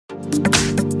Welcome.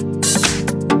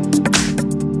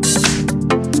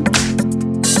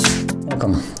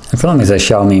 In front of me is a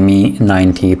Xiaomi Mi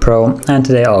 9T Pro, and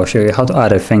today I'll show you how to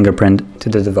add a fingerprint to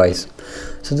the device.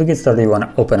 So to get started, you want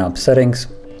to open up settings,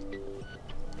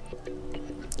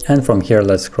 and from here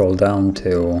let's scroll down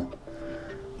to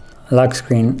lock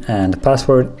screen and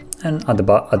password, and at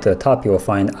the top you will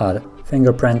find add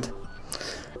fingerprint.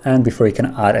 And before you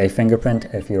can add a fingerprint,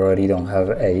 if you already don't have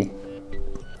a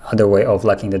other way of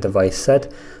locking the device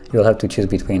set, you'll have to choose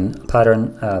between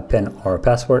pattern, pin or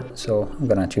password. So I'm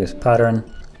gonna choose pattern.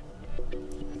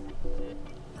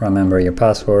 Remember your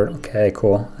password. Okay,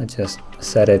 cool. Let's just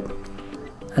set it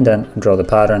and then draw the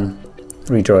pattern,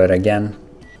 redraw it again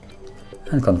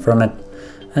and confirm it.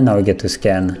 And now we get to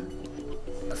scan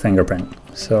the fingerprint.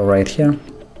 So right here.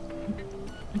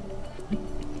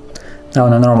 Now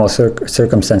in a normal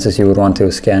circumstances you would want to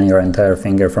scan your entire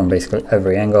finger from basically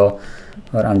every angle,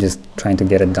 but I'm just trying to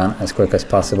get it done as quick as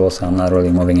possible, so I'm not really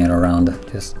moving it around,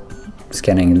 just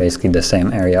scanning basically the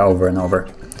same area over and over.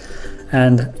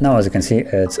 And now as you can see,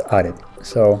 it's added.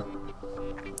 So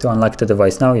to unlock the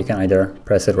device now, you can either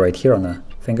press it right here on the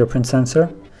fingerprint sensor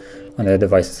when the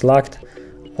device is locked,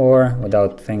 or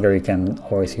without finger you can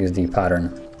always use the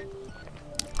pattern.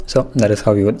 So that is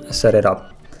how you would set it up.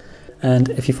 And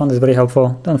if you found this very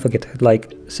helpful, don't forget to hit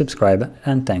like, subscribe,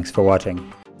 and thanks for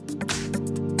watching.